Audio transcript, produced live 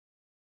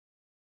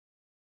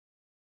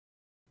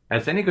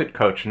As any good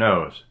coach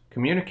knows,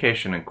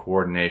 communication and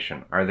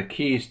coordination are the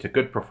keys to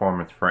good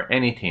performance for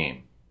any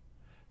team.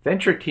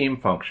 Venture Team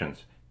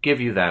Functions give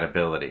you that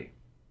ability.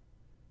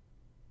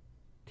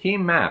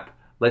 Team Map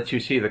lets you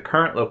see the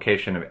current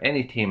location of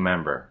any team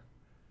member.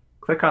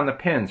 Click on the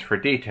pins for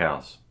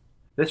details.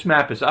 This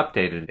map is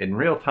updated in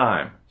real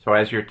time, so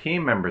as your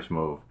team members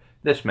move,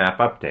 this map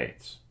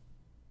updates.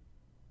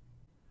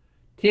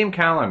 Team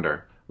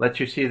Calendar lets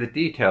you see the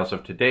details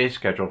of today's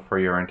schedule for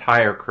your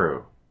entire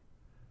crew.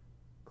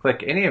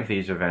 Click any of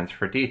these events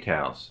for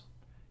details.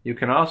 You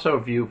can also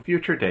view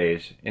future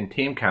days in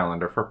Team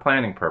Calendar for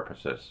planning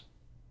purposes.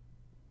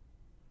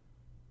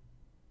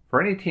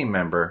 For any team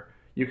member,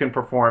 you can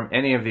perform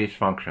any of these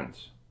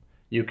functions.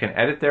 You can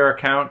edit their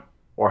account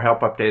or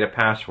help update a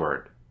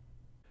password.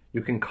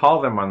 You can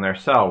call them on their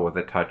cell with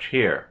a touch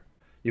here.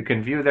 You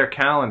can view their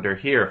calendar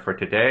here for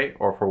today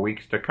or for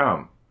weeks to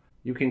come.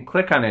 You can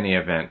click on any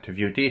event to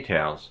view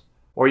details,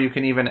 or you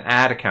can even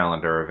add a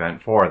calendar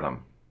event for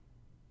them.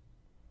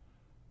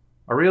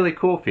 A really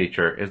cool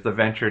feature is the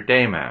Venture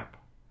Day Map.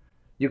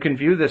 You can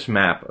view this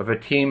map of a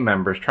team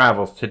member's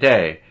travels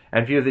today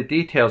and view the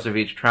details of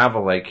each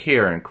travel leg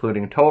here,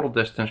 including total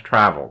distance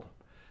traveled.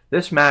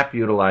 This map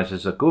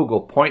utilizes a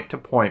Google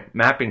point-to-point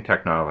mapping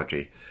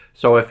technology,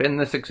 so if in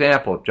this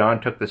example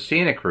John took the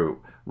scenic route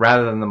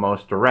rather than the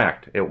most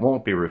direct, it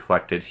won't be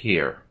reflected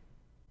here.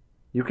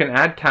 You can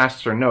add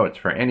tasks or notes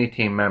for any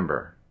team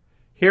member.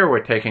 Here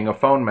we're taking a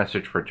phone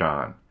message for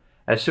John.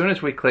 As soon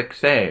as we click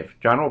Save,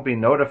 John will be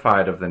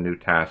notified of the new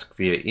task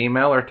via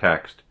email or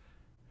text.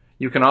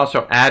 You can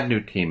also add new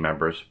team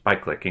members by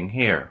clicking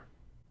here.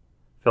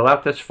 Fill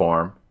out this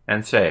form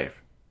and save.